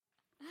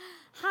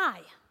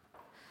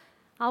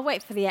I'll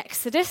wait for the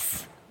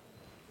Exodus.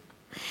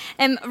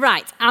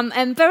 Right,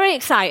 I'm very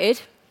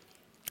excited.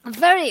 I'm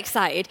very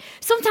excited.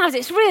 Sometimes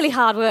it's really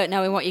hard work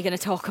knowing what you're going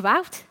to talk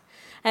about.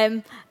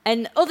 And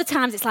other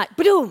times it's like,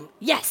 boom,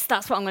 yes,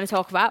 that's what I'm going to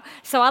talk about.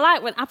 So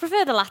I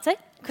prefer the latter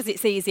because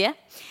it's easier.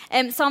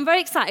 So I'm very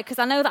excited because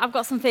I know that I've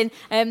got something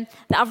that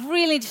I've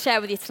really need to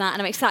share with you tonight,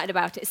 and I'm excited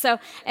about it. So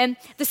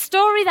the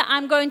story that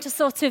I'm going to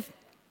sort of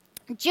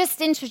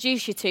just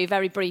introduce you to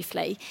very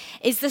briefly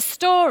is the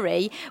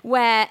story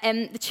where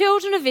the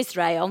children of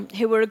Israel,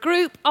 who were a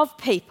group of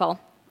people,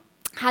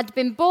 had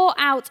been brought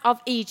out of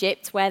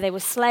Egypt where they were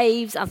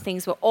slaves and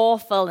things were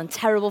awful and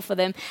terrible for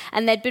them,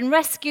 and they'd been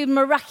rescued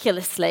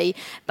miraculously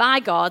by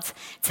God,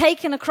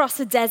 taken across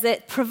a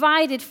desert,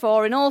 provided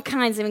for in all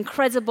kinds of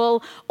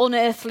incredible,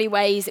 unearthly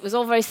ways. It was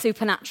all very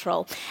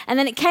supernatural. And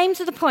then it came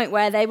to the point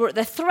where they were at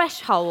the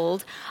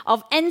threshold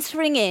of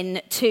entering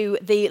into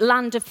the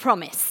land of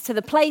promise, to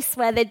the place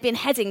where they'd been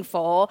heading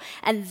for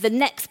and the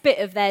next bit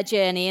of their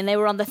journey, and they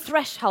were on the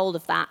threshold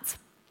of that.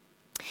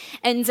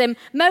 And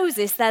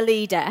Moses, their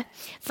leader,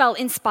 felt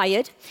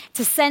inspired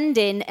to send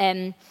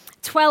in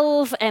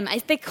 12,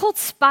 they're called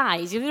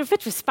spies. You're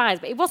referred to as spies,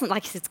 but it wasn't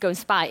like he said to go and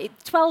spy.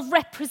 12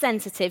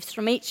 representatives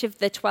from each of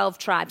the 12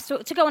 tribes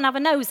to go and have a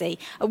nosy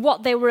at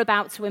what they were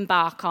about to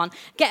embark on,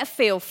 get a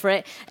feel for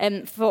it,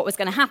 for what was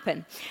going to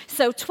happen.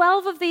 So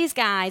 12 of these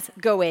guys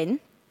go in.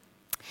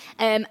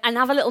 And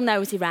have a little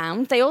nosy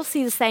round. They all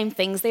see the same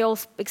things, they all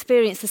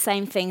experience the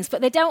same things,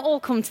 but they don't all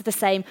come to the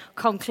same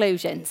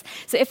conclusions.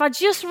 So if I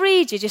just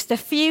read you just a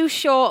few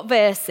short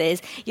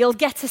verses, you'll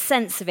get a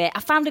sense of it.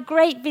 I found a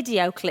great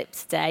video clip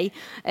today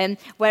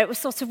where it was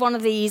sort of one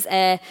of these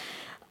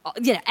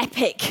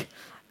epic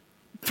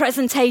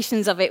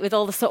presentations of it with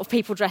all the sort of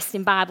people dressed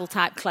in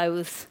Bible-type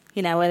clothes,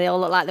 where they all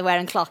look like they're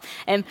wearing cloth.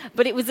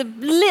 But it was a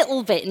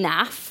little bit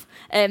naff.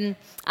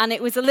 And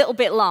it was a little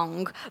bit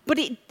long. But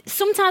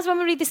sometimes when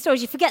we read these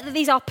stories, you forget that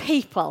these are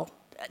people.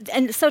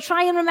 And so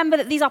try and remember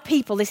that these are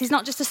people. This is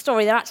not just a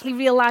story. They're actually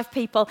real-life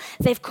people.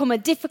 They've come a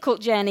difficult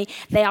journey.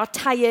 They are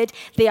tired.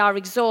 They are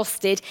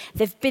exhausted.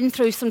 They've been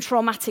through some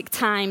traumatic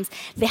times.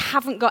 They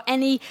haven't got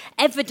any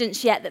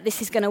evidence yet that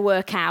this is going to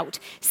work out.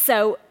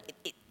 So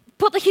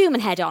put the human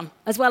head on,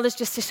 as well as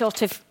just a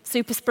sort of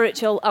super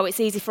spiritual,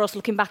 it's easy for us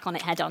looking back on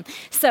it head on.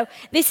 So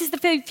this is the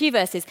few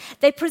verses.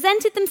 They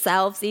presented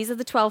themselves, these are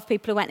the 12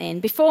 people who went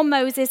in, before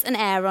Moses and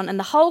Aaron and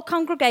the whole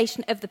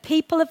congregation of the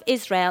people of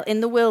Israel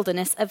in the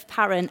wilderness of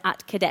Paran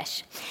at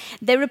Kadesh.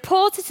 They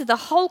reported to the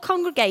whole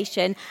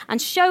congregation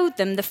and showed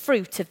them the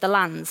fruit of the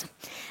land.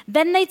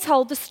 Then they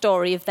told the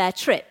story of their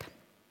trip.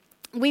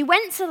 We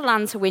went to the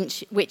land to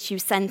which you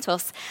sent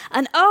us,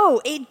 and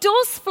it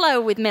does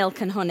flow with milk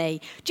and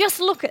honey.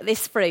 Just look at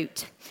this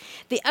fruit.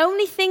 The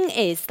only thing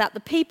is that the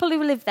people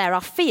who live there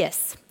are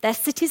fierce. Their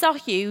cities are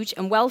huge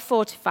and well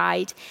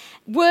fortified.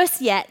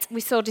 Worse yet, we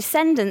saw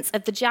descendants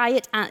of the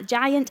giant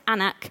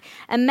Anak,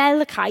 and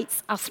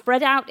Amalekites are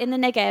spread out in the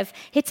Negev.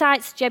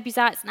 Hittites,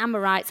 Jebusites, and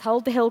Amorites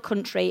hold the hill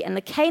country, and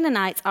the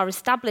Canaanites are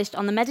established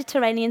on the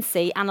Mediterranean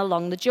Sea and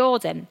along the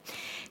Jordan.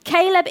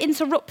 Caleb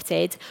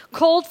interrupted,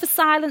 called for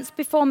silence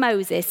before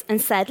Moses, and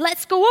said,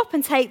 "Let's go up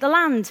and take the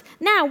land.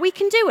 Now we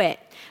can do it."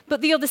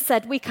 But the others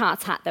said, "We can't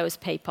attack those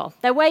people.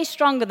 They're way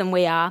stronger than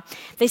we are."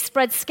 They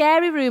spread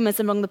scary rumors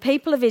among the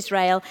people of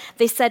Israel.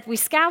 They said, "We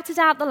scouted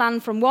out the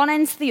land from one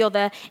end to the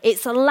other.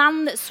 It's a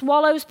land that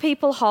swallows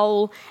people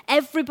whole.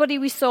 Everybody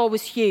we saw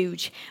was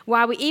huge.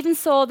 While we even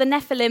saw the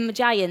Nephilim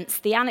giants,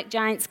 the Anak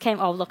giants came,"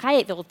 I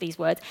hate all these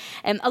words.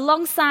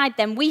 "Alongside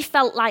them, we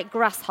felt like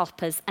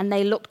grasshoppers, and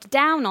they looked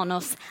down on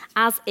us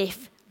as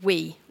if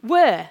we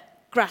were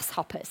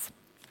grasshoppers."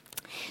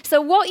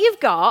 So what you've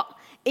got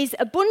is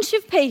a bunch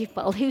of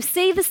people who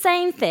see the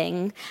same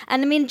thing.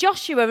 And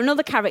Joshua,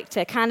 another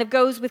character, kind of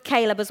goes with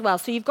Caleb as well.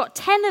 So you've got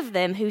 10 of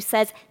them who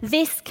says,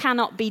 this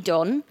cannot be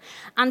done.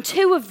 And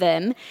 2 of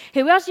them,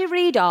 who as you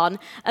read on,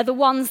 are the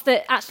ones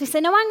that actually say,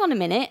 no, hang on a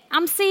minute,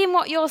 I'm seeing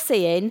what you're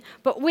seeing,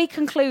 but we're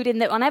concluding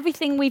that on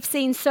everything we've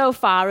seen so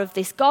far of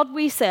this God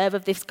we serve,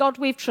 of this God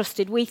we've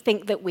trusted, we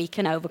think that we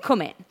can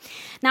overcome it.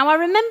 Now, I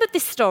remembered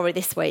this story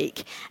this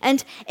week,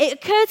 and it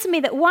occurred to me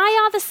that why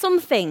are there some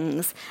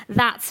things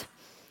that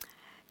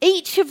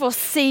each of us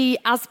see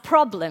as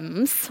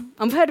problems,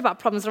 and we've heard about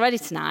problems already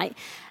tonight,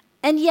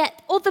 and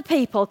yet other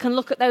people can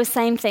look at those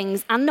same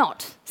things and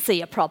not see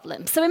a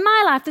problem. So in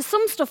my life, there's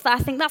some stuff that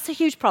I think that's a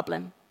huge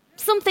problem.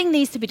 Something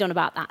needs to be done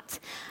about that.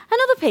 And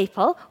other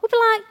people will be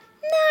like,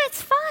 nah,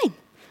 it's fine.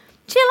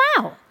 Chill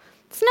out.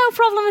 It's no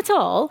problem at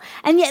all.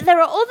 And yet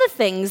there are other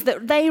things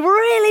that they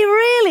really,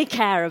 really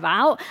care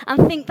about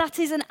and think that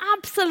is an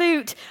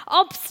absolute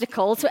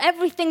obstacle to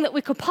everything that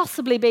we could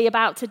possibly be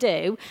about to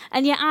do.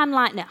 And yet I'm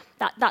like, no,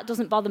 that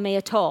doesn't bother me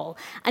at all.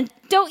 And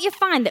don't you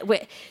find that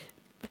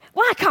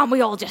why can't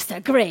we all just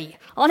agree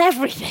on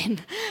everything?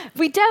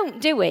 We don't,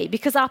 do we?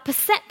 Because our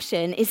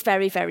perception is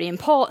very, very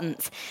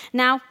important.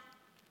 Now,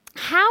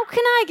 how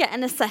can I get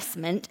an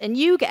assessment, and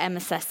you get an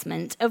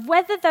assessment, of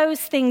whether those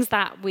things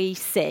that we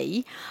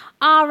see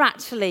are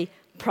actually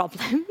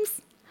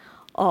problems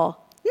or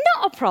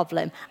not a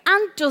problem?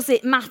 And does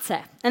it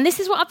matter? And this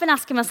is what I've been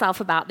asking myself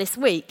about this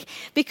week.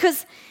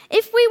 Because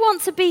if we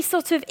want to be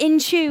sort of in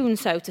tune,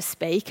 so to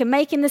speak, and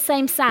making the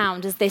same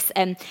sound as this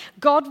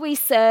God we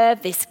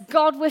serve, this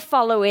God we're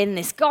following,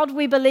 this God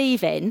we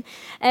believe in,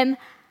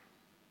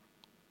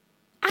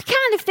 I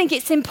kind of think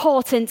it's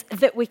important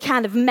that we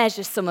kind of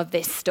measure some of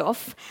this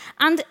stuff.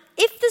 And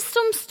if there's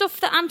some stuff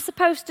that I'm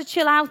supposed to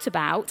chill out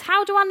about,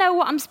 how do I know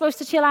what I'm supposed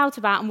to chill out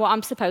about and what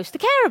I'm supposed to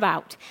care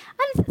about?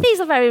 And these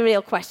are very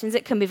real questions.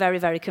 It can be very,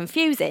 very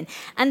confusing.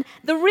 And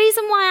the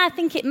reason why I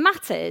think it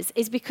matters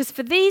is because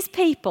for these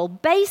people,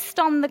 based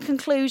on the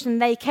conclusion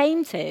they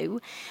came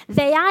to,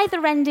 they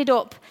either ended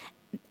up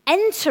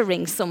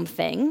entering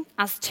something,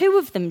 as two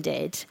of them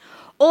did,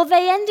 or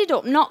they ended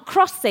up not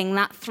crossing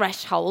that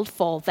threshold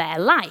for their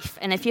life.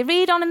 And if you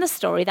read on in the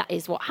story, that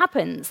is what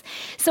happens.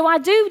 So I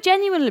do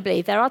genuinely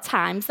believe there are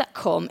times that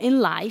come in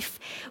life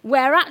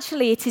where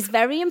actually it is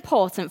very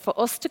important for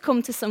us to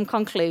come to some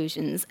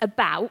conclusions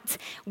about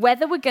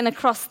whether we're going to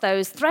cross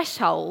those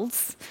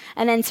thresholds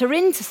and enter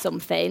into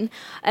something,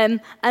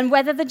 and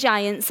whether the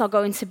giants are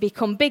going to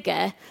become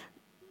bigger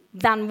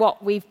than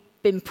what we've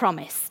been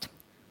promised.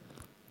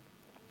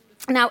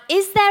 Now,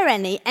 is there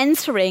any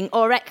entering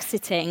or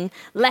exiting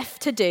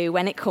left to do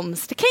when it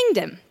comes to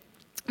kingdom?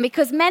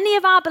 Because many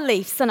of our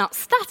beliefs are not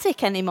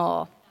static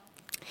anymore.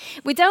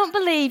 We don't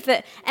believe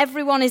that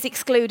everyone is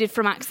excluded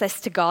from access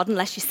to God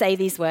unless you say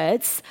these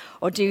words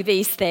or do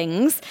these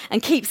things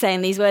and keep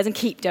saying these words and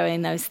keep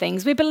doing those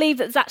things. We believe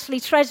that there's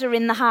actually treasure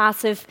in the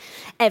heart of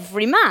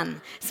every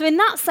man. So in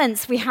that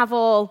sense, we have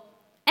all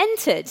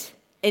entered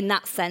in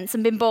that sense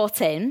and been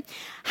brought in.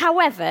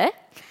 However,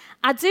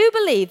 I do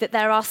believe that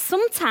there are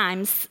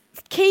sometimes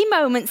key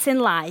moments in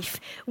life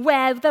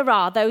where there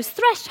are those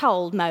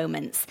threshold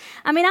moments.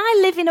 I mean, I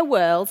live in a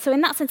world, so in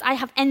that sense, I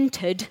have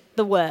entered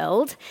the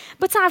world,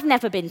 but I've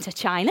never been to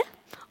China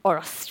or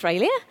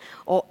Australia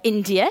or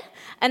India,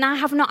 and I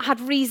have not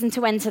had reason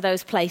to enter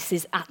those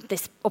places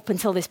up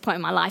until this point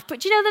in my life.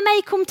 But you know, there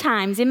may come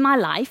times in my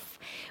life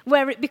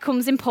where it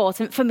becomes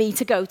important for me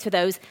to go to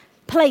those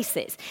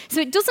places. So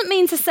it doesn't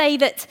mean to say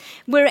that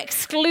we're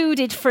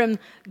excluded from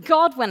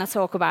God when I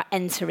talk about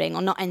entering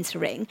or not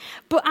entering,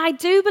 but I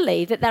do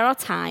believe that there are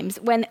times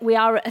when we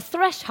are at a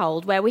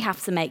threshold where we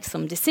have to make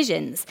some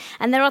decisions.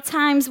 And there are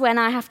times when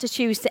I have to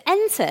choose to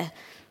enter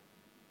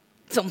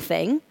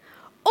something,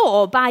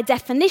 or by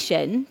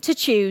definition, to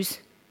choose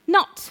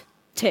not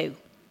to.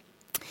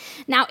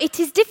 Now, it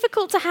is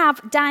difficult to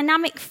have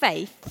dynamic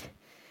faith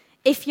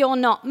if you're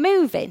not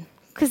moving,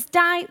 because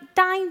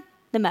dynamo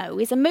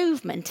is a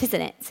movement,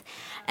 isn't it?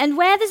 And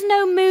where there's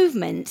no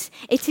movement,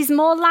 it is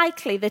more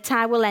likely that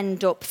I will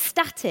end up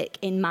static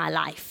in my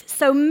life.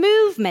 So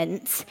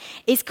movement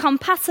is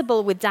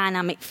compatible with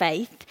dynamic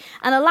faith,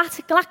 and a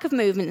lack of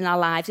movement in our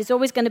lives is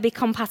always going to be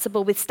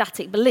compatible with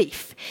static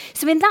belief.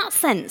 So in that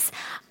sense,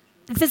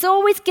 there's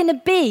always going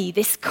to be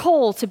this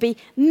call to be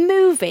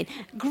moving,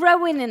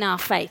 growing in our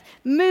faith,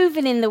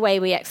 moving in the way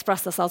we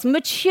express ourselves,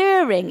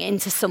 maturing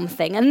into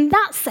something. And in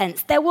that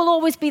sense, there will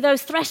always be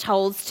those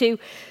thresholds to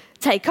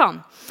take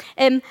on.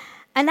 And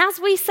as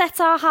we set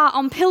our heart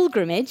on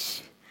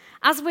pilgrimage,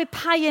 as we're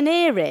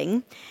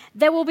pioneering,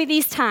 there will be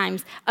these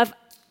times of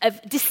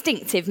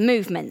distinctive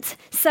movement.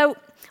 So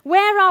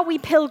where are we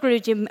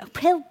pilgrimaging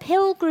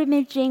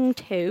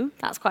to?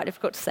 That's quite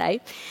difficult to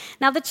say.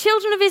 Now, the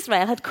children of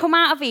Israel had come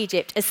out of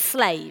Egypt as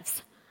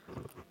slaves.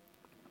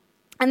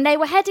 And they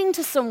were heading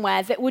to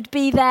somewhere that would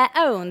be their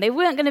own. They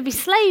weren't going to be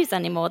slaves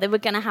anymore. They were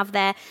going to have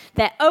their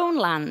own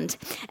land.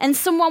 And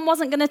someone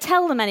wasn't going to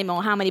tell them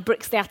anymore how many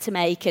bricks they had to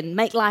make and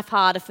make life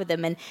harder for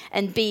them.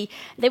 They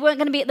weren't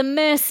going to be at the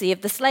mercy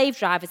of the slave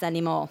drivers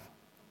anymore.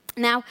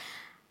 Now,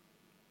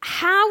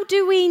 how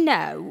do we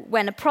know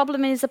when a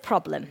problem is a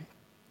problem?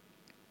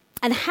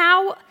 And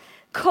how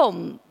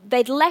come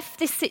they'd left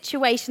this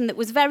situation that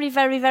was very,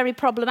 very, very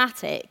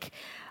problematic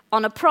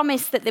on a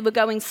promise that they were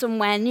going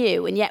somewhere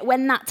new, and yet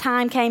when that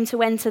time came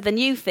to enter the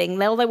new thing,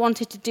 all they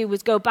wanted to do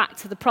was go back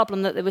to the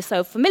problem that they were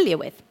so familiar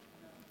with?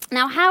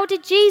 Now, how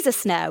did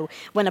Jesus know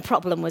when a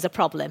problem was a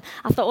problem?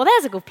 I thought, well,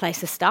 there's a good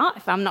place to start,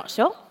 if I'm not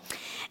sure.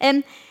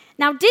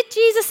 Now, did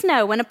Jesus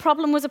know when a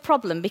problem was a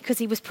problem because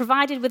he was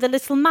provided with a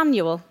little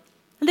manual,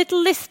 a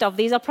little list of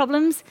these are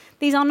problems,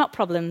 these are not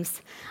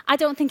problems? I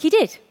don't think he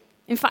did.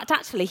 In fact,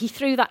 actually, he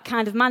threw that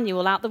kind of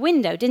manual out the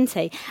window, didn't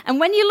he? And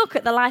when you look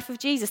at the life of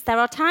Jesus, there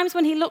are times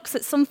when he looks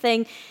at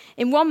something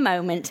in one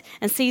moment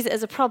and sees it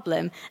as a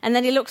problem, and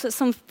then he looks at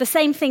the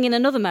same thing in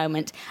another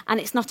moment, and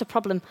it's not a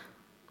problem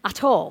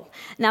at all.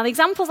 Now, the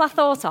examples I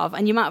thought of,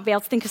 and you might be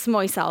able to think of some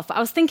more yourself, but I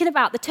was thinking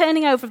about the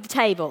turning over of the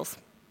tables.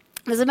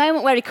 There's a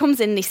moment where he comes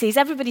in and he sees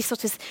everybody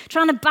sort of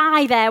trying to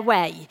buy their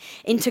way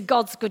into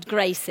God's good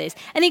graces.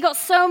 And he got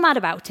so mad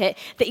about it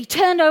that he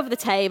turned over the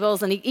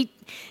tables and he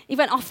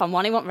went off on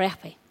one. He wasn't very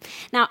happy.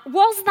 Now,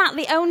 was that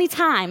the only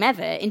time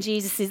ever in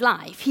Jesus'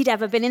 life he'd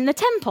ever been in the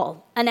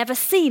temple and ever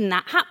seen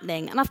that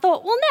happening? And I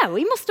thought, well, no,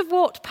 he must have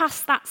walked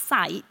past that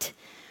site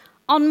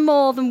on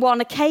more than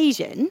one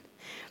occasion.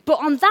 But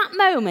on that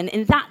moment,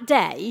 in that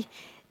day,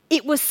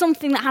 it was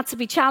something that had to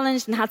be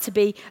challenged and had to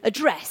be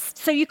addressed.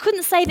 So you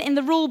couldn't say that in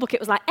the rule book it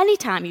was like, any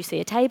time you see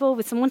a table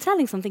with someone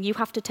telling something, you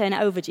have to turn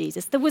it over,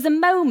 Jesus. There was a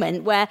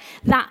moment where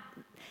that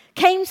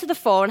came to the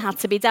fore and had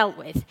to be dealt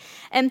with.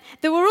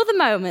 There were other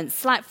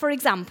moments, like, for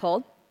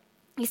example,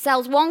 he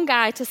tells one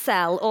guy to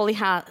sell all he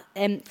has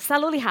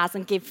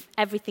and give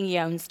everything he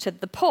owns to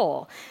the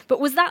poor. But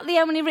was that the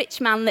only rich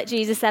man that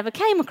Jesus ever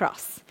came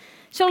across?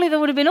 Surely there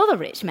would have been other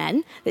rich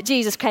men that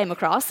Jesus came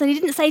across, and he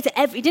didn't say to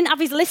he didn't have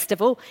his list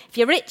of, oh, if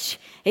you're rich,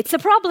 it's a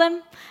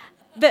problem.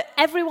 But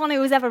everyone who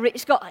was ever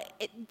rich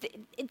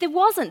there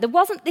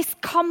wasn't this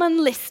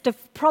common list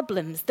of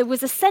problems. There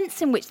was a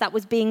sense in which that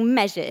was being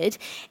measured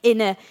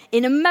in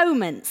a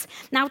moment.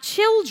 Now,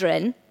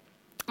 children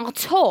are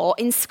taught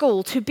in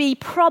school to be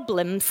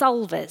problem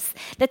solvers.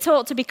 They're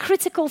taught to be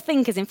critical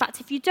thinkers. In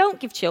fact, if you don't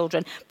give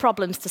children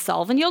problems to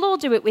solve, and you'll all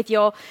do it with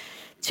your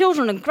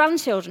children and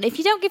grandchildren, if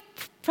you don't give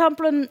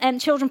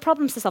children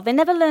problems to solve, they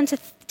never learn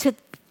to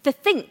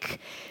think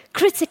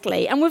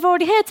critically. And we've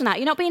already heard tonight,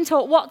 you're not being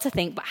taught what to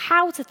think, but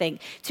how to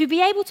think. To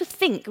be able to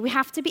think, we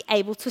have to be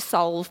able to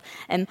solve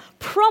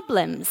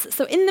problems.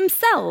 So in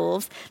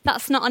themselves,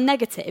 that's not a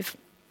negative.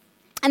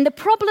 And the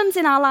problems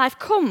in our life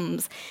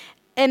comes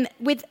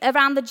with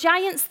around the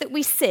giants that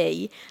we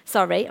see.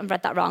 Sorry, I've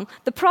read that wrong.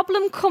 The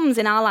problem comes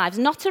in our lives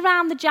not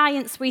around the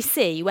giants we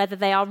see, whether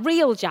they are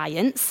real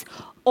giants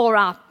or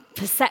our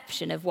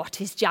perception of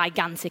what is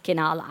gigantic in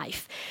our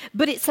life,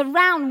 but it's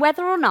around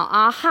whether or not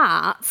our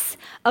hearts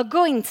are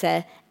going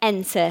to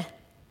enter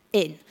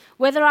in,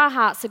 whether our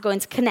hearts are going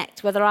to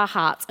connect, whether our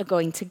hearts are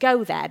going to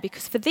go there.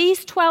 Because for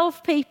these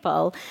 12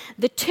 people,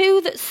 the two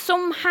that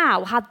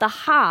somehow had the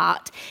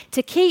heart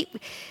to keep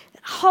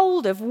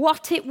hold of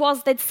what it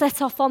was they'd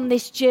set off on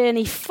this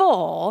journey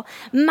for,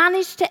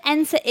 managed to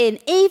enter in,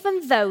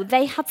 even though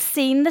they had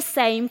seen the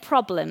same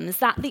problems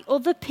that the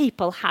other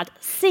people had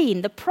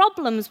seen. The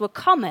problems were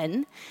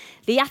common.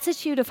 The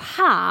attitude of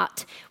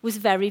heart was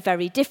very,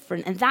 very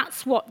different, and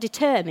that's what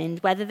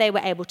determined whether they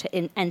were able to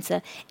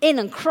enter in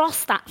and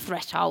cross that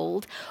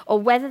threshold, or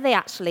whether they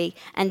actually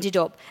ended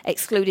up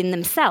excluding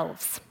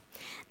themselves.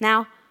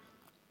 Now,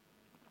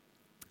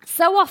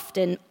 so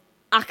often,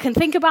 I can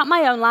think about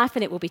my own life,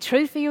 and it will be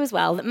true for you as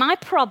well, that my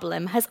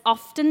problem has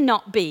often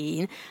not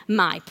been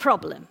my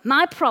problem.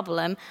 My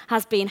problem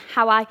has been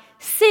how I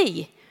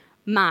see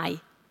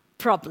my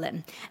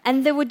problem.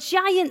 And there were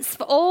giants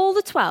for all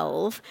the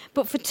 12,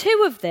 but for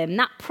 2 of them,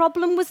 that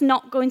problem was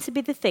not going to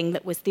be the thing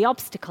that was the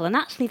obstacle. And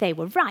actually, they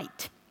were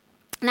right.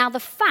 Now,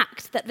 the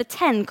fact that the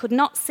 10 could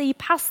not see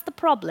past the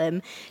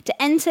problem to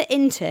enter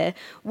into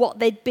what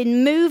they'd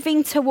been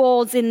moving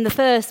towards in the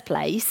first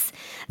place,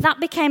 that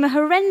became a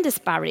horrendous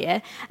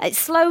barrier. It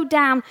slowed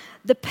down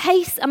the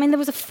pace. I mean, there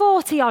was a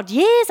 40-odd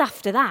years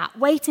after that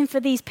waiting for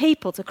these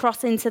people to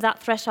cross into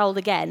that threshold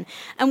again.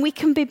 And we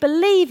can be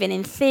believing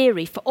in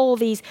theory for all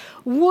these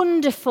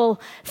wonderful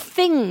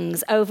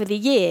things over the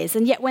years.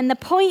 And yet when the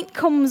point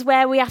comes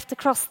where we have to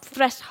cross the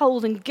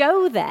threshold and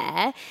go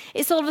there,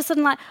 it's all of a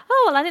sudden like,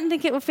 oh, well, I didn't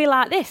think it would feel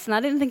like this, and I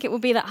didn't think it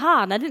would be that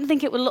hard, and I didn't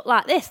think it would look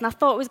like this, and I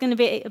thought it was going to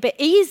be a bit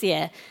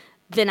easier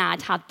than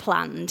I'd had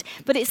planned.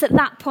 But it's at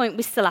that point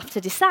we still have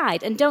to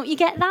decide. And don't you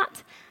get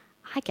that?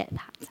 I get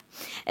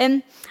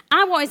that.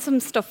 I wanted some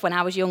stuff when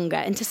I was younger,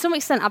 and to some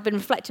extent I've been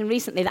reflecting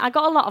recently that I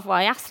got a lot of what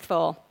I asked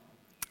for.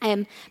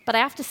 But I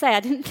have to say, I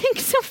didn't think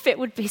some of it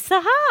would be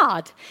so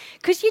hard.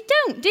 Because you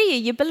don't, do you?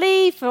 You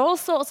believe for all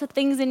sorts of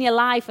things in your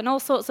life and all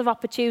sorts of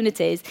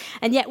opportunities.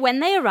 And yet when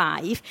they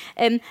arrive,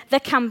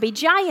 there can be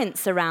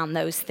giants around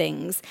those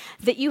things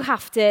that you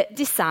have to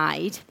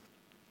decide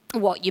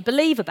what you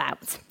believe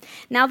about.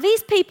 Now,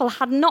 these people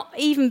had not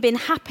even been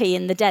happy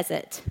in the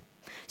desert.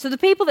 So the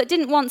people that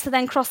didn't want to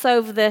then cross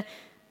over the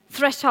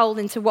threshold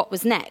into what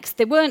was next,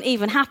 they weren't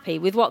even happy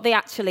with what they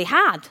actually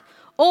had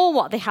or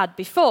what they had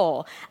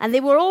before. And they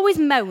were always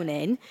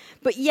moaning,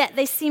 but yet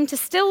they seemed to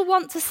still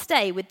want to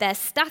stay with their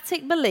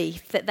static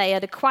belief that they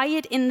had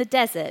acquired in the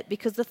desert,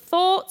 because the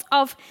thought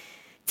of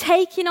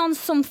taking on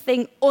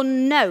something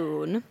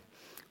unknown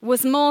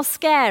was more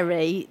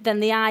scary than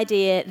the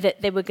idea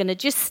that they were going to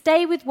just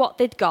stay with what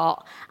they'd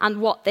got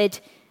and what they'd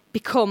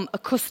become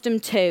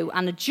accustomed to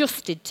and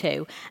adjusted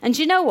to. And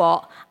you know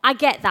what? I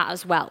get that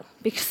as well.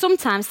 Because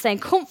sometimes staying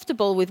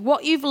comfortable with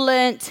what you've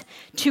learnt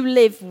to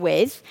live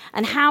with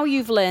and how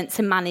you've learnt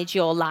to manage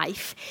your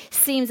life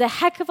seems a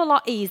heck of a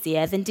lot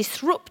easier than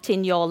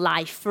disrupting your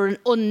life for an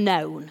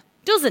unknown,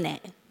 doesn't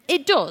it?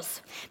 It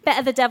does.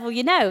 Better the devil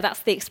you know,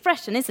 that's the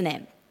expression, isn't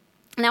it?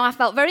 Now, I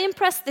felt very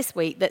impressed this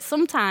week that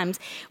sometimes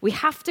we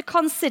have to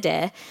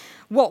consider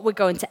what we're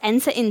going to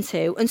enter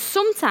into, and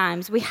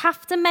sometimes we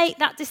have to make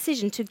that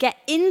decision to get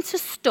into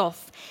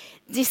stuff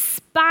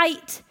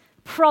despite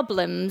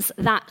problems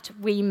that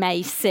we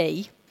may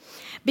see,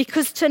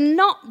 because to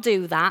not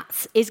do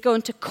that is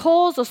going to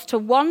cause us to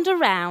wander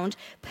around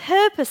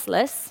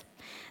purposeless,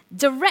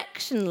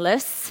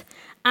 directionless,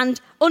 and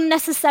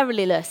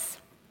unnecessarily-less.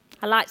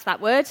 I liked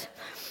that word.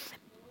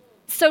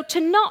 So to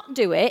not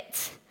do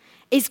it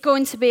is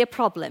going to be a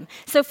problem.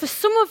 So for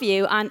some of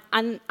you, and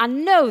I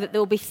know that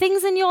there will be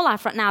things in your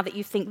life right now that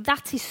you think,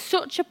 that is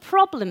such a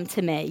problem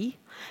to me,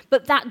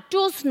 but that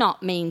does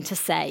not mean to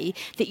say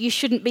that you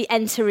shouldn't be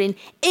entering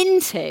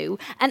into.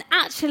 And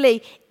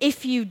actually,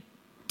 if you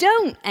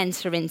don't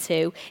enter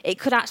into, it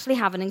could actually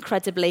have an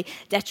incredibly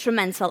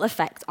detrimental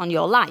effect on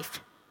your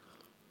life.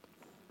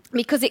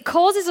 Because it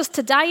causes us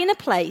to die in a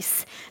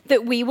place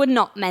that we were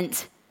not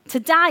meant to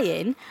die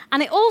in,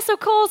 and it also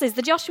causes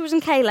the Joshuas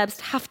and Calebs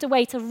to have to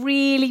wait a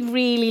really,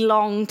 really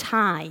long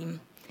time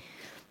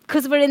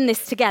because we're in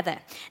this together.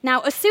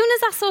 Now, as soon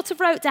as I sort of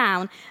wrote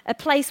down a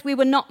place we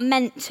were not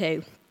meant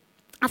to,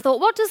 I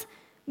thought, what does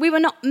we were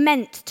not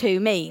meant to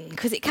mean?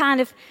 Because it kind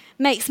of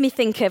makes me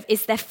think of,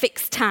 is there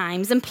fixed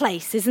times and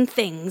places and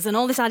things and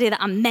all this idea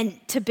that I'm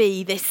meant to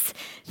be this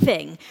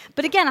thing.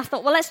 But again, I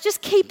thought, well, let's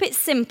just keep it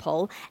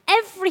simple.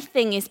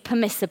 Everything is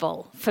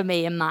permissible for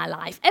me in my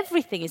life.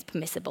 Everything is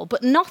permissible,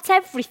 but not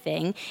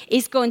everything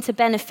is going to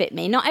benefit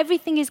me. Not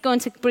everything is going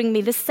to bring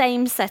me the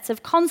same set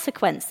of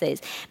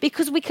consequences,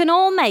 because we can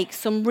all make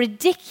some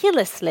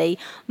ridiculously,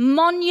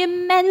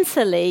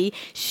 monumentally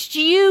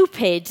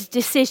stupid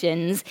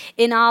decisions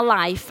in our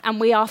life,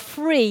 and we are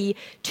free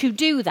to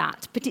do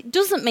that. But it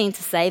doesn't mean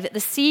to say that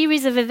the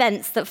series of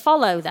events that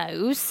follow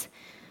those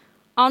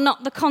are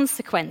not the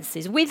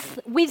consequences.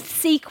 With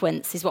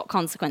sequence is what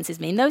consequences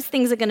mean. Those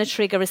things are going to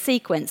trigger a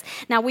sequence.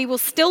 Now, we will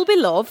still be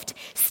loved,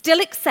 still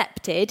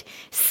accepted,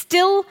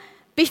 still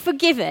be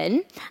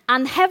forgiven,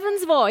 and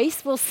heaven's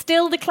voice will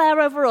still declare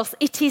over us,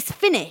 it is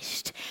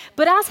finished.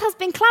 But as has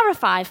been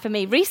clarified for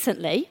me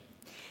recently,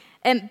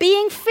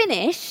 being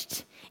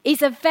finished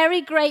is a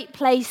very great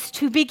place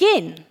to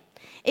begin.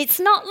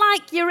 It's not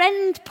like your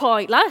end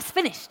point, like, it's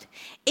finished.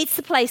 It's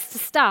a place to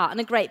start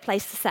and a great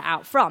place to set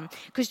out from.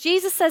 Because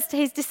Jesus says to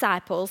his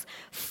disciples,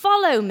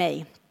 follow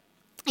me.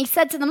 He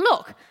said to them,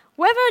 look,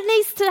 whatever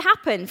needs to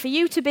happen for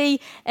you to be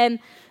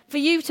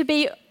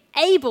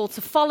able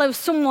to follow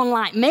someone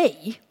like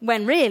me,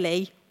 when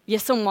really you're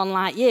someone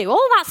like you,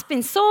 all that's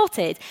been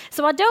sorted.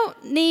 So I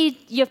don't need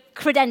your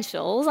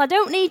credentials. I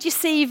don't need your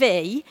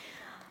CV.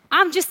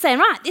 I'm just saying,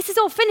 right, this is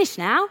all finished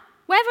now.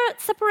 Whatever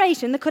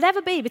separation there could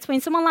ever be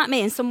between someone like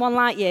me and someone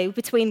like you,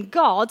 between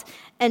God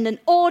and an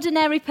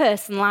ordinary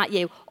person like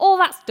you, all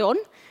that's done.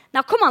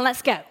 Now, come on,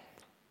 let's go.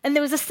 And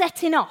there was a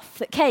setting off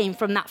that came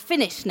from that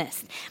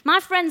finishedness. My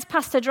friend's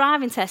passed her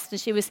driving test,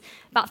 and she was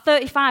about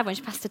 35 when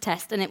she passed the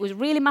test, and it was a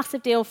really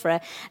massive deal for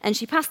her. And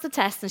she passed the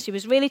test, and she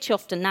was really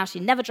chuffed, and now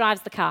she never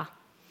drives the car.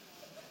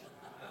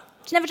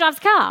 She never drives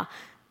the car.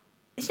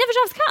 She never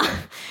drives the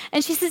car.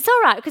 And she says, it's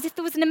all right, because if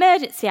there was an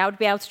emergency, I would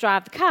be able to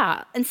drive the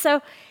car.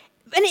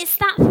 And it's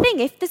that thing,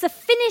 if there's a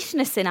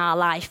finishedness in our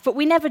life, but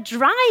we never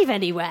drive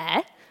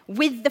anywhere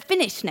with the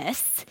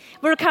finishedness,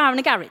 we're a car in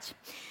a garage.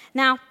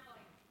 Now,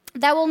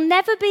 there will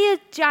never be a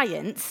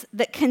giant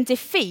that can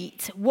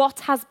defeat what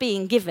has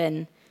been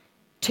given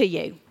to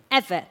you,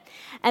 ever.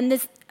 And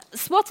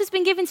what has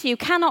been given to you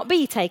cannot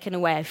be taken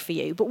away for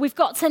you, but we've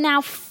got to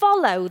now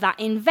follow that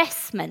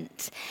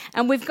investment,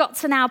 and we've got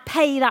to now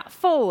pay that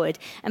forward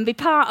and be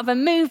part of a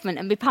movement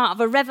and be part of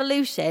a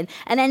revolution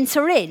and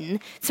enter in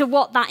to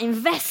what that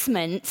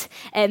investment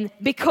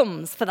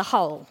becomes for the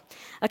whole.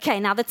 Okay,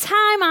 now the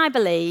time, I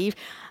believe,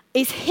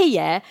 is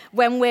here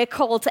when we're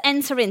called to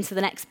enter into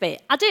the next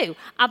bit. I do.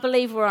 I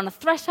believe we're on a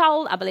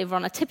threshold. I believe we're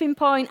on a tipping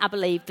point. I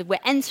believe that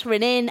we're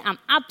entering in. I'm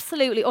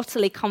absolutely,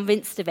 utterly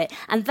convinced of it.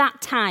 And that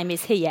time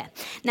is here.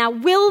 Now,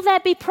 will there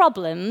be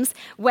problems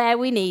where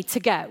we need to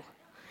go?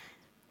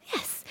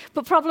 Yes.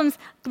 But problems,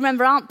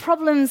 remember,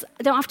 problems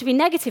don't have to be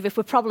negative if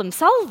we're problem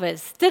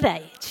solvers, do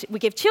they? We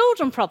give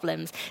children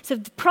problems. So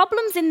the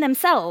problems in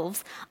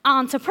themselves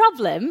aren't a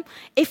problem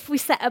if we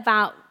set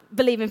about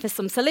believing for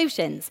some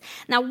solutions.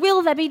 Now,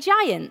 will there be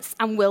giants,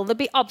 and will there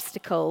be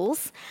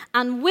obstacles?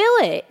 And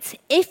will it,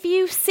 if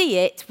you see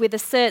it with a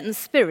certain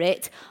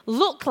spirit,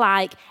 look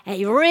like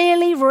a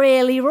really,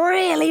 really,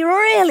 really,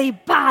 really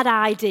bad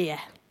idea?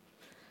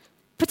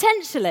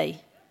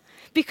 Potentially.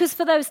 Because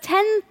for those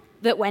 10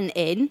 that went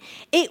in,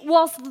 it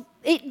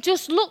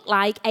just looked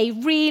like a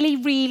really,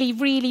 really,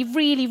 really,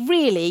 really,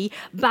 really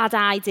bad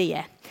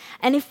idea.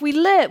 And if we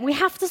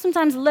have to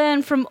sometimes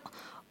learn from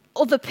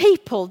other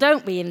people,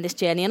 don't we, in this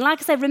journey? And like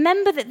I said,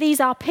 remember that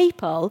these are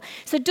people.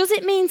 So does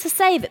it mean to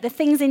say that the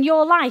things in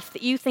your life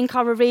that you think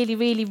are a really,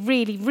 really,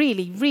 really,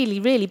 really,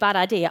 really, really bad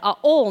idea are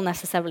all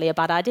necessarily a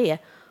bad idea?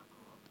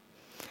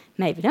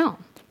 Maybe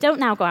not. Don't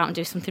now go out and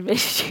do something really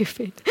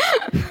stupid.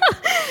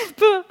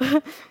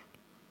 But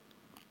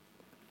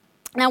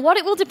now, what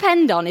it will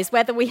depend on is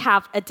whether we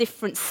have a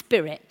different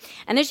spirit.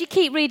 And as you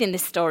keep reading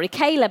this story,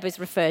 Caleb is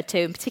referred to,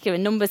 in particular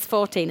in Numbers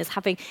 14, as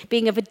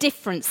being of a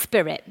different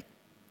spirit.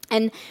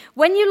 And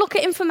when you look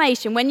at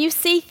information, when you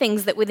see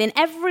things that within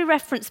every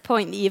reference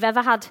point that you've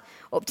ever had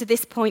up to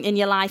this point in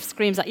your life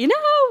screams like, can't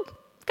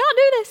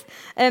do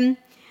this.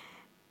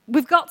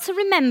 We've got to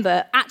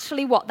remember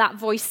actually what that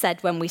voice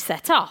said when we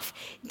set off.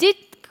 Did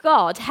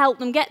God help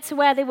them get to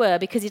where they were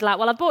because he's like,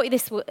 well, I brought you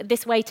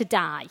this way to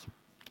die?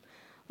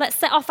 let's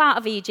set off out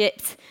of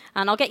Egypt,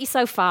 and I'll get you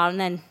so far, and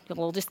then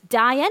you'll all just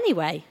die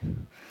anyway.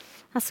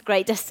 That's a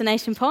great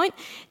destination point.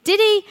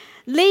 Did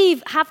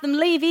he have them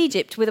leave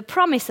Egypt with a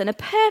promise and a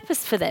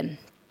purpose for them?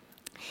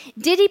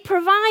 Did he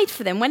provide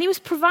for them? When he was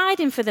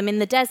providing for them in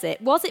the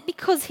desert, was it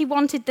because he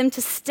wanted them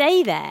to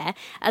stay there?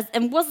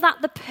 And was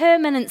that the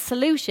permanent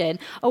solution?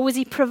 Or was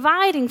he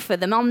providing for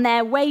them on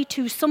their way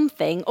to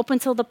something up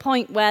until the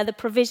point where the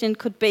provision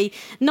could be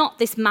not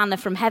this manna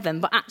from heaven,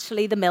 but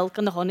actually the milk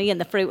and the honey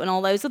and the fruit and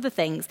all those other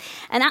things?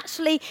 And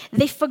actually,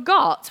 they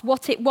forgot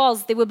what it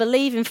was they were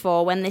believing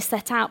for when they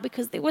set out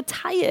because they were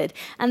tired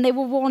and they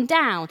were worn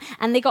down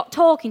and they got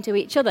talking to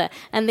each other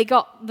and they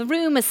got the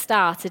rumours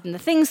started and the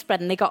things spread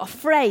and they got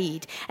afraid.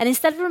 And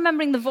instead of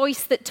remembering the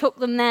voice that took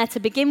them there to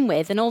begin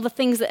with and all the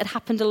things that had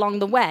happened along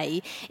the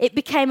way, it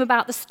became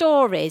about the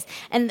stories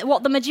and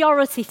what the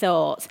majority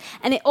thought.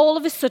 And all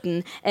of a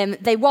sudden,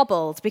 they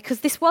wobbled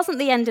because this wasn't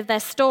the end of their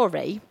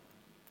story.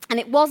 And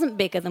it wasn't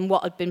bigger than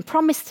what had been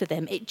promised to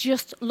them. It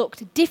just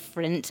looked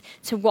different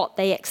to what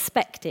they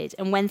expected.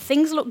 And when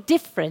things look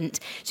different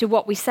to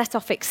what we set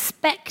off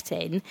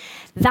expecting,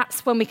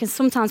 that's when we can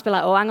sometimes be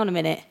like, oh, hang on a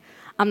minute.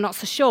 I'm not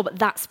so sure, but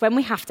that's when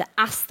we have to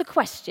ask the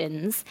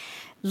questions,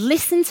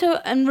 listen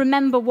to and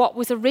remember what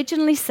was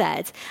originally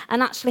said,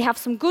 and actually have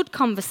some good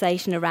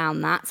conversation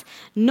around that,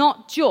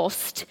 not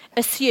just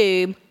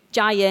assume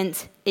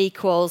giant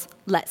equals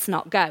let's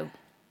not go.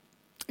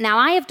 Now,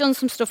 I have done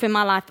some stuff in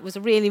my life that was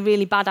a really,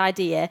 really bad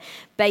idea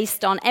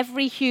based on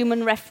every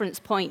human reference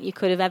point you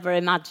could have ever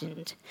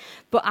imagined.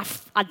 But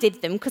I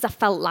did them because I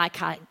felt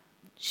like I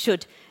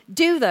should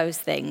do those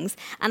things.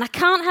 And I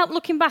can't help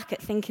looking back at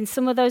thinking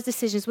some of those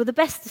decisions were the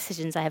best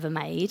decisions I ever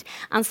made,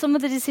 and some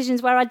of the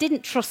decisions where I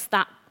didn't trust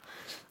that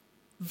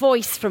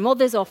voice from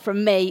others or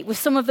from me were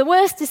some of the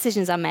worst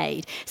decisions I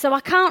made. So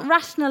I can't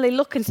rationally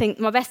look and think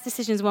my best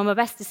decisions were my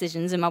best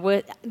decisions and my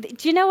worst.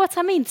 Do you know what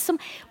I mean?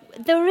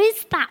 There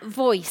is that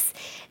voice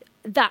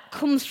that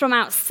comes from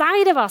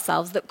outside of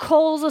ourselves that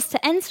calls us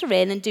to enter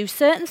in and do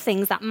certain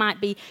things that might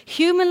be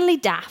humanly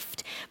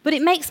daft, but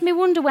it makes me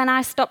wonder when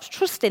I stopped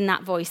trusting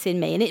that voice in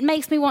me, and it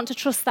makes me want to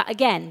trust that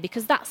again,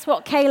 because that's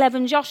what Caleb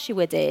and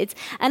Joshua did,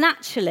 and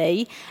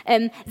actually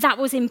that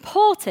was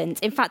important.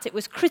 In fact, it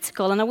was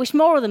critical, and I wish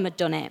more of them had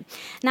done it.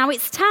 Now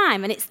it's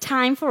time, and it's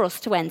time for us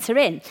to enter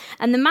in,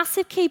 and the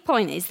massive key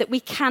point is that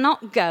we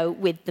cannot go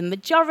with the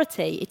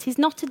majority. It is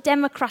not a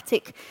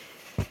democratic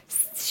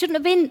shouldn't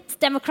have been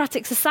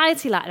democratic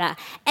society like that.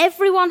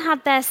 Everyone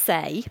had their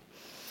say,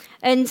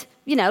 and,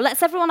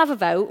 let's everyone have a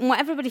vote, and what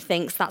everybody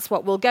thinks, that's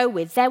what we'll go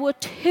with. There were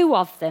two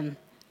of them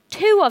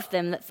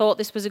that thought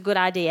this was a good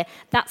idea.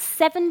 That's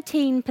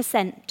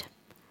 17%.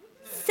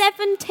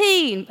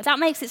 17! That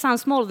makes it sound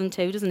smaller than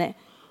 2, doesn't it?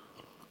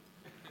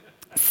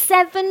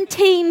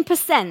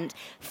 17%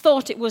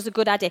 thought it was a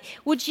good idea.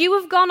 Would you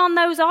have gone on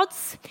those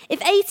odds? If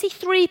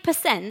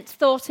 83%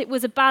 thought it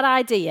was a bad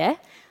idea,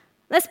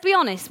 let's be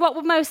honest, what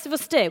would most of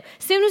us do?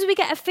 As soon as we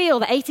get a feel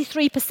that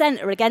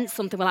 83% are against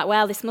something, we're like,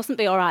 well, this mustn't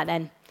be all right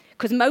then.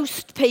 Because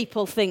most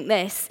people think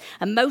this,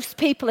 and most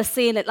people are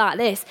seeing it like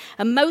this,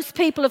 and most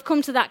people have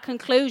come to that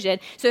conclusion.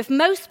 So if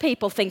most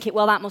people think it,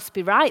 well, that must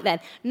be right then.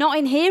 Not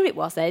in here it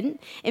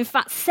wasn't. In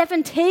fact,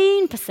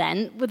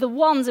 17% were the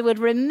ones who had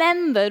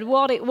remembered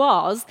what it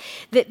was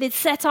that they'd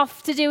set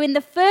off to do in the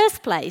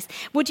first place.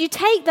 Would you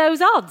take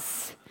those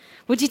odds?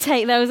 Would you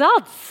take those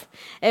odds?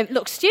 It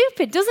looks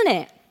stupid, doesn't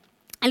it?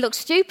 It looks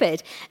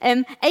stupid.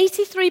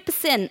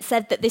 83%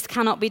 said that this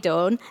cannot be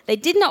done. They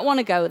did not want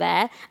to go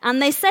there, and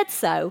they said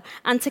so.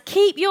 And to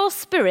keep your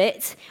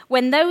spirit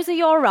when those are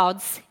your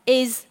odds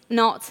is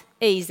not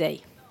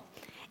easy.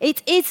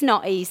 It is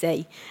not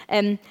easy.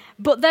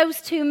 But those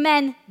two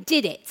men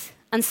did it.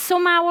 And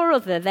somehow or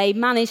other, they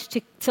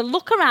managed to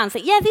look around and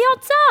say, yeah, the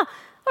odds are.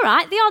 All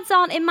right, the odds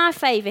aren't in my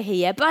favour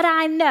here, but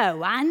I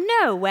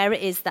know where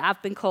it is that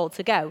I've been called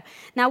to go.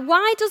 Now,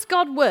 why does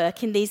God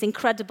work in these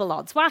incredible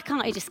odds? Why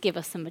can't he just give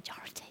us a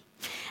majority?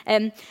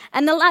 And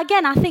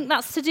again, I think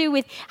that's to do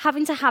with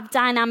having to have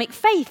dynamic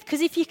faith,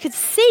 because if you could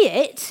see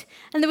it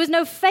and there was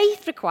no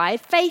faith required,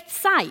 faith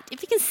sight.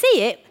 If you can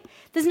see it,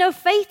 there's no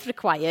faith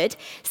required.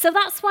 So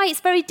that's why it's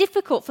very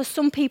difficult for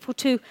some people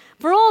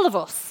for all of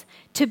us,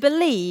 to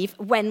believe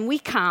when we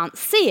can't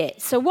see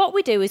it. So what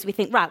we do is we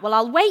think, right, well,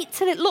 I'll wait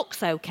till it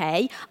looks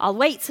okay. I'll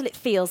wait till it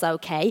feels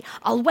okay.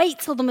 I'll wait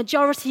till the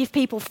majority of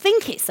people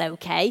think it's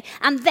okay,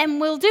 and then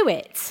we'll do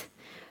it.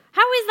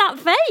 How is that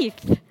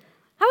faith?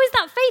 How is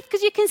that faith?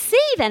 Because you can see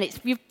then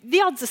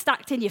the odds are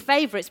stacked in your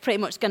favour. It's pretty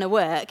much going to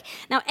work.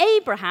 Now,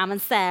 Abraham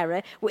and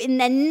Sarah were in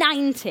their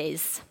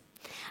 90s.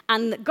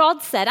 And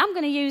God said, I'm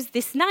going to use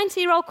this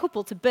 90-year-old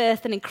couple to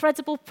birth an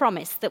incredible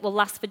promise that will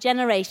last for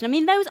generations. I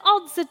mean, those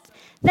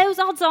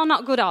odds are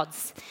not good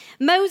odds.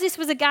 Moses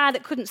was a guy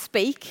that couldn't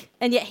speak,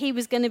 and yet he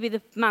was going to be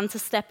the man to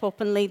step up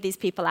and lead these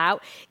people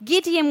out.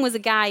 Gideon was a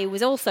guy who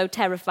was also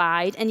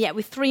terrified, and yet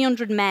with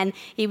 300 men,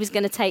 he was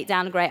going to take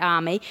down a great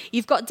army.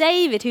 You've got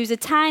David, who's a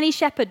tiny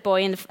shepherd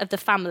boy of the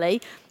family,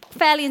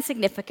 fairly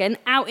insignificant,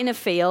 out in a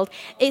field.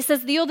 It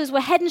says the others were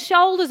head and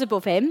shoulders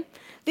above him.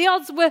 The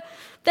odds were,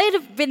 they'd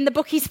have been the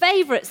bookies'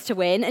 favourites to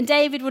win, and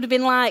David would have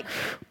been like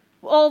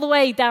all the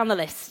way down the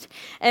list.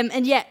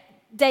 And yet,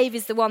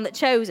 David's the one that's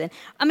chosen.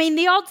 I mean,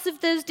 the odds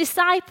of those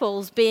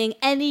disciples being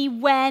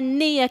anywhere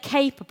near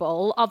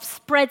capable of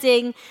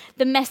spreading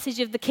the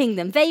message of the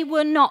kingdom, they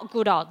were not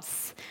good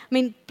odds. I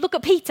mean, look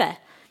at Peter.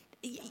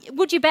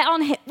 Would you bet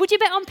on him? Would you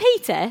bet on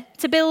Peter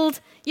to build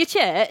your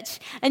church?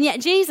 And yet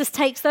Jesus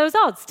takes those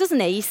odds, doesn't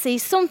he? He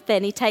sees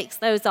something, he takes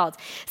those odds.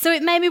 So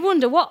it made me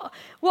wonder, what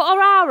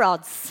are our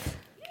odds?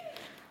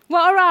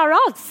 What are our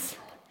odds?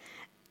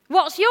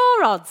 What's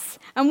your odds?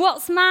 And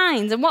what's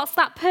mine? And what's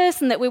that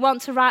person that we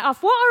want to write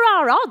off? What are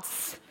our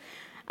odds?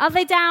 Are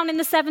they down in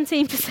the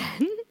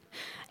 17%?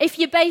 If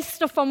you base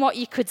stuff on what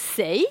you could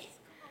see,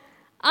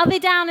 are they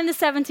down in the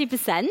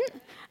 70%?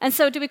 And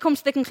so do we come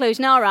to the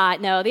conclusion, all right,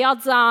 no, the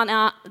odds aren't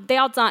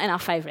in our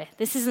favour.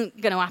 This isn't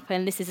going to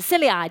happen. This is a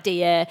silly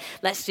idea.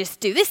 Let's just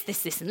do this,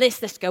 and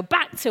this. Let's go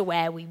back to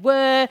where we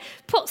were,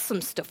 put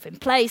some stuff in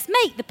place,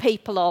 make the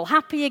people all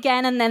happy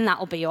again, and then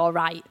that'll be all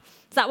right.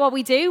 Is that what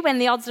we do when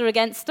the odds are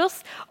against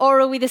us?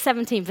 Or are we the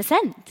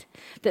 17%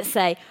 that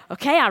say,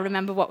 okay, I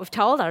remember what we've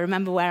told, I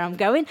remember where I'm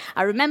going,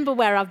 I remember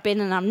where I've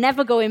been, and I'm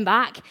never going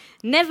back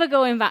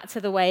to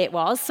the way it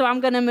was, so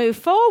I'm going to move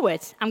forward.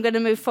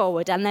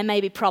 And there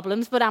may be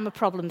problems, but I'm a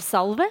problem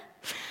solver.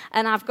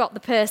 And I've got the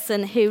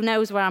person who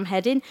knows where I'm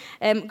heading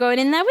going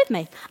in there with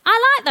me.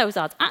 I like those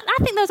odds. I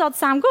think those odds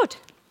sound good.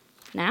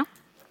 Now,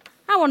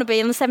 I want to be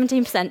in the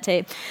 17%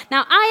 team.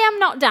 Now, I am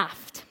not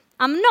daft.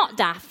 I'm not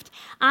daft.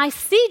 I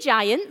see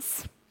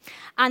giants,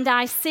 and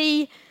I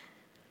see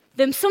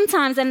them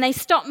sometimes, and they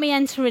stop me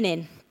entering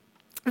in.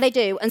 They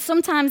do. And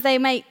sometimes they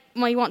make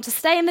me want to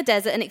stay in the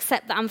desert and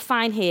accept that I'm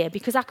fine here,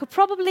 because I could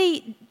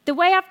probably, the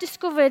way I've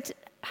discovered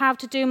how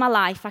to do my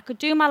life, I could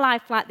do my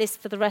life like this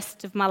for the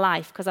rest of my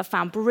life, because I've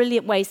found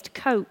brilliant ways to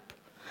cope.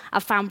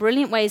 I've found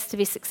brilliant ways to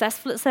be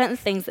successful at certain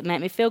things that make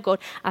me feel good.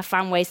 I've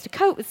found ways to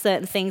cope with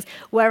certain things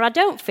where I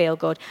don't feel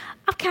good.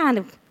 I've kind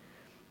of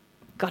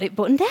got it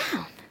buttoned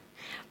down.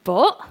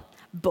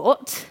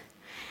 But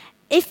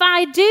if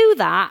I do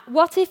that,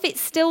 what if it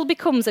still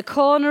becomes a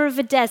corner of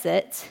a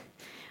desert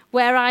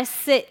where I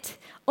sit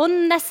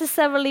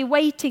unnecessarily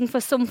waiting for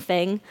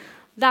something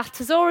that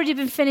has already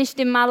been finished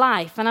in my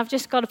life, and I've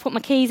just got to put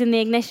my keys in the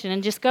ignition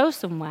and just go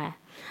somewhere?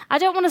 I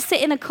don't want to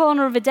sit in a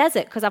corner of a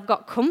desert because I've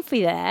got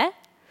comfy there.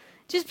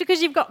 Just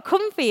because you've got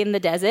comfy in the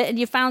desert and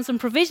you found some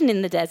provision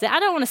in the desert, I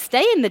don't want to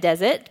stay in the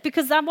desert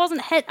because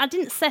I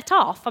didn't set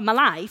off on my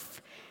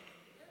life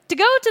to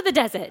go to the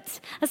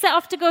desert. I set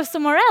off to go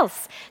somewhere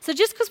else. So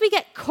just because we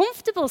get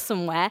comfortable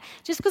somewhere,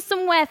 just because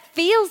somewhere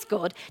feels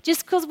good,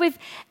 just because we've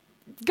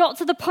got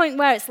to the point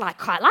where it's like,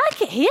 quite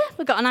like it here,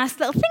 we've got a nice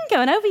little thing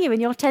going over you in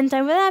your tent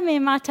over there, me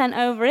and my tent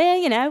over here,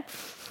 you know.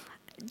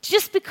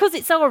 Just because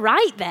it's all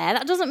right there,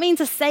 that doesn't mean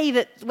to say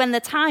that when the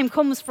time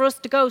comes for us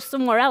to go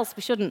somewhere else,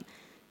 we shouldn't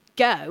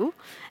go.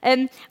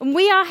 And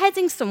we are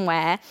heading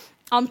somewhere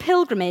on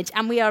pilgrimage,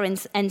 and we are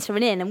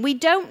entering in. And we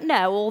don't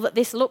know all that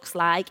this looks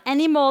like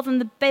any more than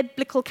the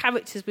biblical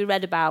characters we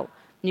read about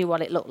knew what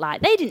it looked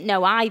like. They didn't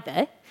know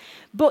either.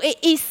 But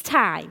it is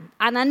time,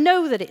 and I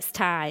know that it's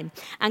time.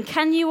 And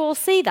can you all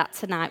see that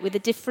tonight with a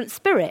different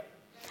spirit?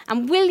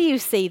 And will you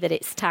see that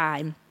it's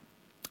time?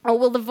 Or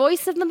will the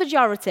voice of the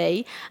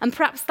majority, and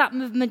perhaps that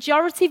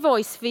majority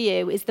voice for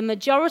you is the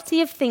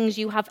majority of things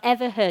you have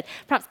ever heard.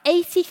 Perhaps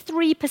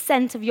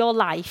 83% of your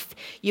life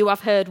you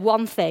have heard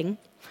one thing,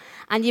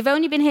 and you've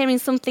only been hearing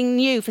something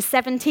new for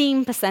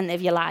 17%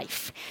 of your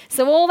life.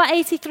 So all that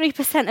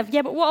 83% of,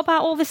 yeah, but what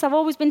about all this I've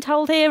always been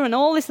told here and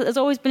all this that has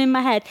always been in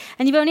my head?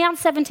 And you've only had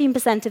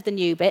 17% of the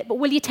new bit, but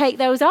will you take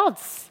those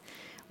odds?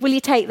 Will you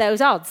take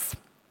those odds?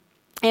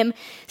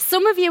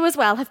 Some of you as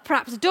well have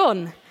perhaps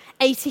done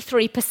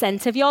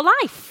 83% of your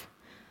life.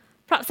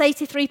 Perhaps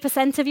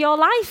 83% of your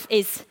life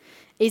is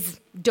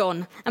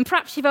done. And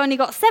perhaps you've only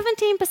got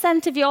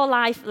 17% of your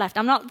life left.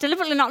 I'm not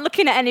deliberately not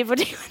looking at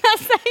anybody when I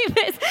say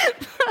this.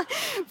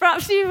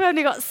 Perhaps you've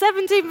only got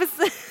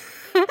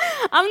 17%.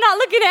 I'm not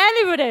looking at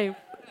anybody.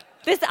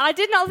 I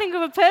did not think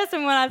of a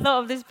person when I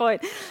thought of this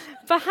point.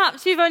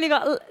 Perhaps you've only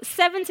got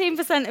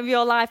 17% of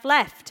your life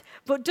left.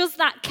 But does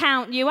that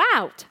count you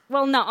out?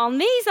 Well, not on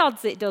these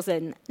odds it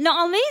doesn't. Not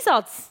on these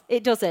odds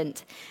it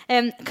doesn't.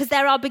 Because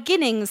there are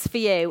beginnings for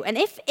you. And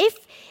if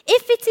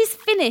it is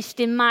finished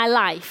in my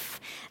life,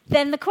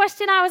 then the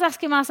question I was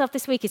asking myself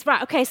this week is,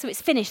 right, okay, so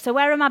it's finished, so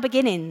where are my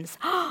beginnings?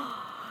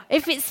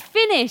 If it's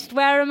finished,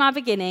 where are my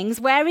beginnings?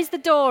 Where is the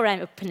door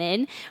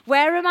opening?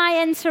 Where am I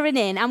entering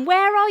in? And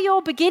where are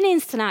your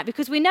beginnings tonight?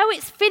 Because we know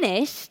it's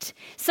finished,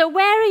 so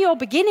where are your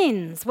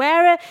beginnings?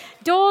 Where are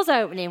doors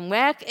opening?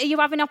 Where are you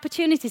having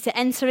opportunity to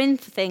enter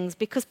into things?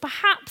 Because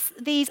perhaps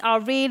these are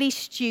really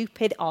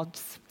stupid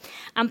odds.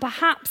 And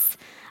perhaps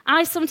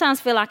I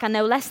sometimes feel like I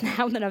know less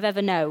now than I've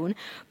ever known,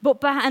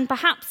 and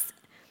perhaps,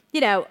 you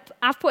know,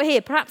 I've put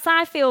here, perhaps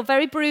I feel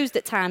very bruised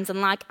at times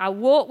and like I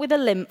walk with a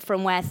limp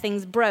from where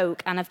things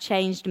broke and have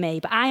changed me.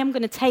 But I am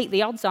going to take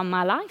the odds on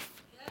my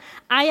life.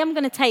 I am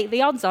going to take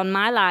the odds on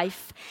my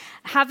life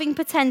having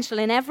potential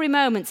in every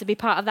moment to be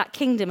part of that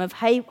kingdom of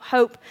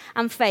hope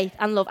and faith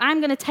and love. I'm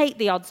going to take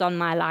the odds on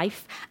my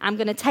life. I'm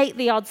going to take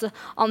the odds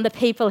on the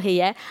people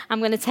here. I'm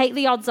going to take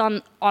the odds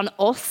on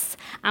us.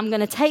 I'm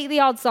going to take the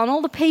odds on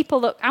all the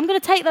people I'm going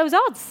to take those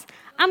odds.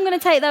 I'm going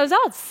to take those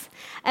odds.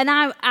 And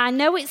I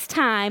know it's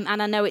time,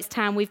 and I know it's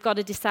time we've got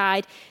to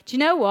decide, do you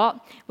know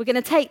what? We're going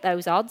to take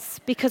those odds,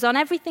 because on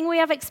everything we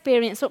have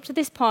experienced up to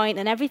this point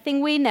and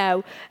everything we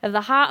know of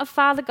the heart of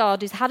Father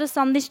God who's had us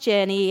on this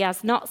journey, he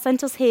has not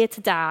sent us here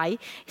to die.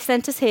 He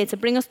sent us here to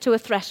bring us to a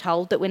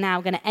threshold that we're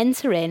now going to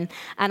enter in.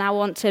 And I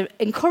want to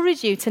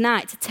encourage you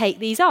tonight to take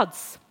these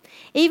odds.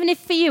 Even if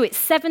for you it's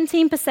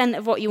 17%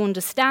 of what you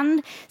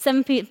understand,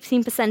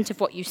 17% of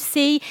what you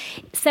see,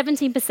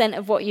 17%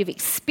 of what you've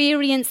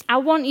experienced, I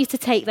want you to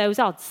take those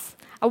odds.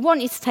 I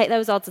want you to take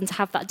those odds and to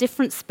have that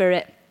different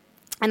spirit.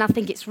 And I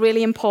think it's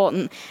really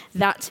important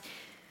that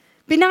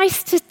be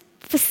nice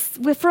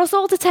for us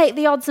all to take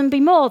the odds and be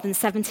more than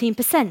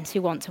 17%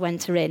 who want to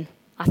enter in,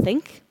 I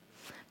think.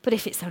 But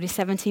if it's only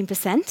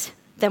 17%,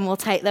 then we'll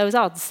take those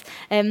odds.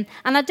 And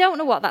I don't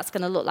know what that's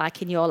going to look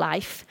like in your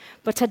life,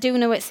 but I do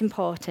know it's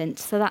important.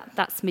 So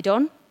that's me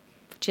done.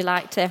 Would you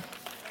like to